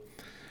 So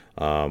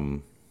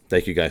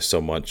thank you guys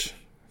so much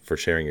for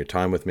sharing your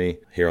time with me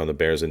here on the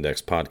Bears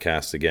Index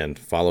podcast. Again,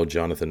 follow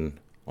Johnathan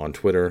on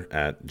Twitter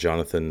at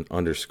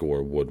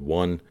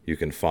Johnathan_Wood1. You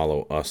can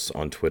follow us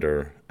on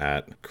Twitter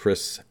at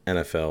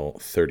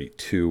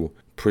ChrisNFL32.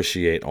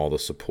 Appreciate all the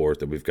support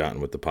that we've gotten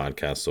with the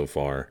podcast so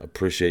far.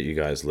 Appreciate you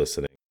guys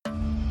listening.